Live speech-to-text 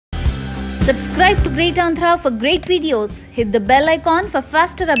Subscribe to Greatandhra for great videos. Hit the bell icon for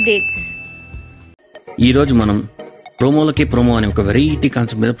faster updates. ఈ రోజు మనం ప్రోమోలకి promo అనే ఒక వెరైటీ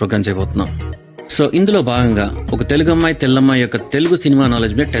కాన్సెప్ట్ మీద ప్రోగ్రామ్ చేయబోతున్నాం. సో ఇందులో భాగంగా ఒక తెలుగు అమ్మాయి తెల్లమ్మాయి యొక్క తెలుగు సినిమా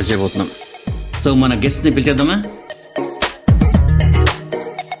నాలెడ్జ్ మీద టెస్ట్ చేయబోతున్నాం. సో మన గెస్ట్ ని పిలిచేద్దామా?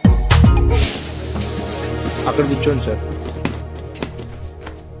 అక్కడ కూర్చోండి సార్.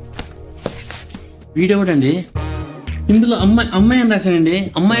 వీడియో కూడా అండి, ఇందులో అమ్మాయి అని రాశానండి.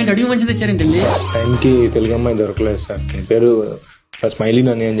 అమ్మాయి అంటే అడిగి మంచిది తెచ్చారేంటండి? టైంకి తెలుగు అమ్మాయి దొరకలేదు సార్. మీ పేరు స్మైలీ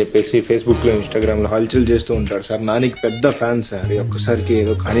నాని అని చెప్పేసి ఫేస్బుక్ లో ఇన్స్టాగ్రామ్ లో హల్చల్ చేస్తూ ఉంటారు సార్. నానికి పెద్ద ఫ్యాన్ సార్. ఒక్కసారికి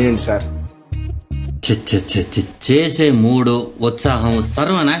ఏదో కానివ్వండి సార్. చేసే మూడు ఉత్సాహం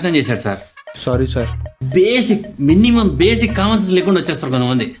సర్వనాశనం చేశాడు sir. Sorry sir. Minimum basic common sense లేకుండా వచ్చేస్తారు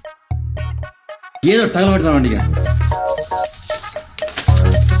కొంతమంది. ఏదో తగలబెడతామండి ఇక.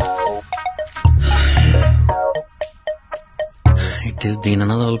 It is Dean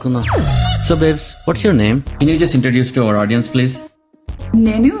another welcome. So babes, what's your name? Can you just introduce to our audience please?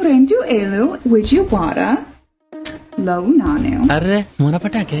 Nenu rendu elu vijayawada lo nanu. Arre mona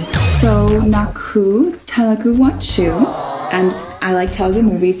patake. So naku Telugu vachu and I like Telugu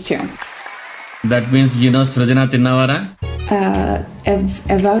movies too. That means you know Srujana Tinnavara?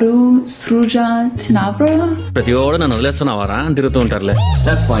 Evaru Sruja Tinavra? Prati oda nanu vadilestunnavara ani tirutu untarle.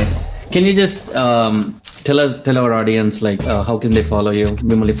 That's fine. Can you just tell our audience like how can they follow you?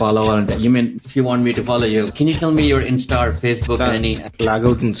 Mimmally follow ante. You mean if you want me to follow you, can you tell me your Insta or Facebook any? Log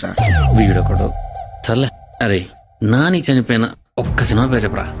అవుతుంది sir. Video కూడా సర్లే. అరే నాని చనిపోయిన ఒక్క cinema పేరు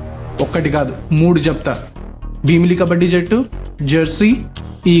చెప్పరా. ఒక్కటి కాదు 3 చెప్తా. భీమిలి కబడ్డీ జట్టు, జెర్సీ,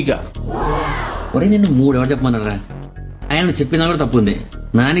 ఈగ. ఒరే నిన్ను 3 ఎవరు చెప్పమన్నారా? ఆయన చెప్పినా కూడా తప్పు ఉంది.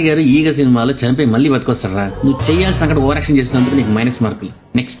 నాన్నగారు ఈగ సినిమాలో చనిపోయి మళ్ళీ బతికొస్తారా? నువ్వు చేయాల్సిన అక్కడ ఓవర్ యాక్షన్ చేసినందుకు నీకు మైనస్ మార్కులు.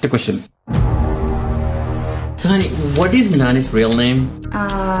 Next question. So what is Nani's real name?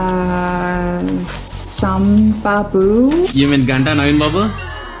 Sambabu. You mean Ganta Naveen Babu?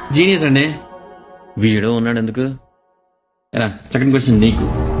 Genius అండి. వీడో ఉన్నాడు ఎందుకు? సెకండ్ క్వశ్చన్ నీకు.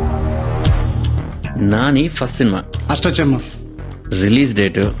 నాని ఫస్ట్ సినిమా అష్టచమ్మ. Release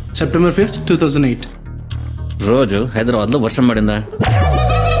date September 5th, 2008. రోజు హైదరాబాద్ లో వర్షం పడిందా?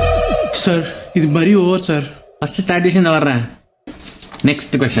 సార్ ఇది మరీ ఓవర్ సార్. ఫస్ట్ స్టార్ట్ చేసింది ఎవర్రా?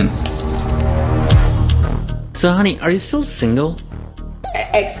 Next question. So honey, are you still single?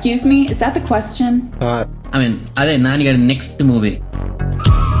 Excuse me, is that the question? I mean అదే నాన్నగారి next movie.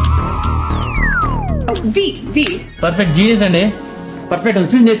 Oh, V. Perfect genius అండి. పర్ఫెక్ట్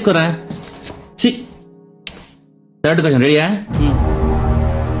చూసి నేర్చుకోరా. థర్డ్ క్వశ్చన్ రెడీయా?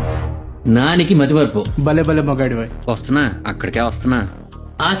 నానికి మతిమరుపు. భలే భలే మగాడివై. వస్తున్నా, అక్కడికే వస్తున్నా.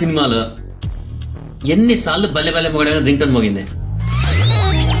 ఆ సినిమాలో ఎన్నిసార్లు భలే భలే మగాడి రింగ్ టోన్ మోగింది?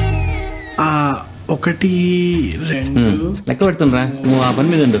 1 2 లెక్క పెడుతుండ్రా, నువ్వు ఆ పని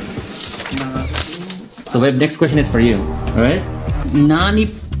మీద ఉండు. So vibe next question is for you. Right, Nani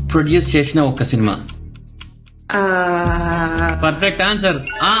produce చేసిన ఒక సినిమా. Perfect answer.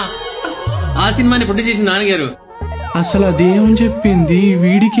 ఆ సినిమాని ప్రొడ్యూస్ చేసిన నాన్నగారు. అసలు అదేమని చెప్పింది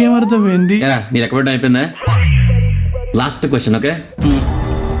వీడికి ఏమర్థమైంది? నీ లెక్క పెట్టడం అయిపోయిందా? Last question. Okay,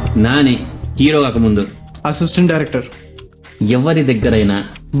 Nani hero కాకముందు అసిస్టెంట్ డైరెక్టర్. ఎవరి దగ్గరైనా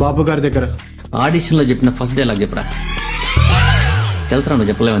బాబు గారి దగ్గర ఆడిషన్ లో చెప్పిన ఫస్ట్ డైలాగ్ చెప్పరా. తెలుసా నువ్వు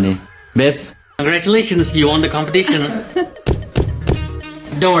చెప్పలేవని. Babes, congratulations, you won the competition.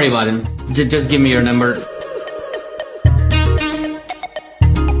 Don't worry about him, just give me your number.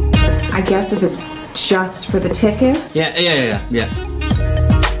 I guess if it's just for the ticket. Yeah.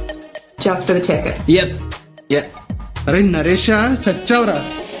 Just for the tickets. Yep. అరే Naresh చచ్చావురా.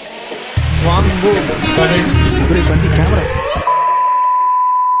 Camera.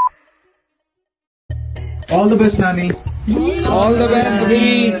 All the best, Nani. All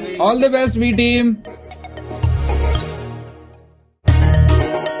the best, V team.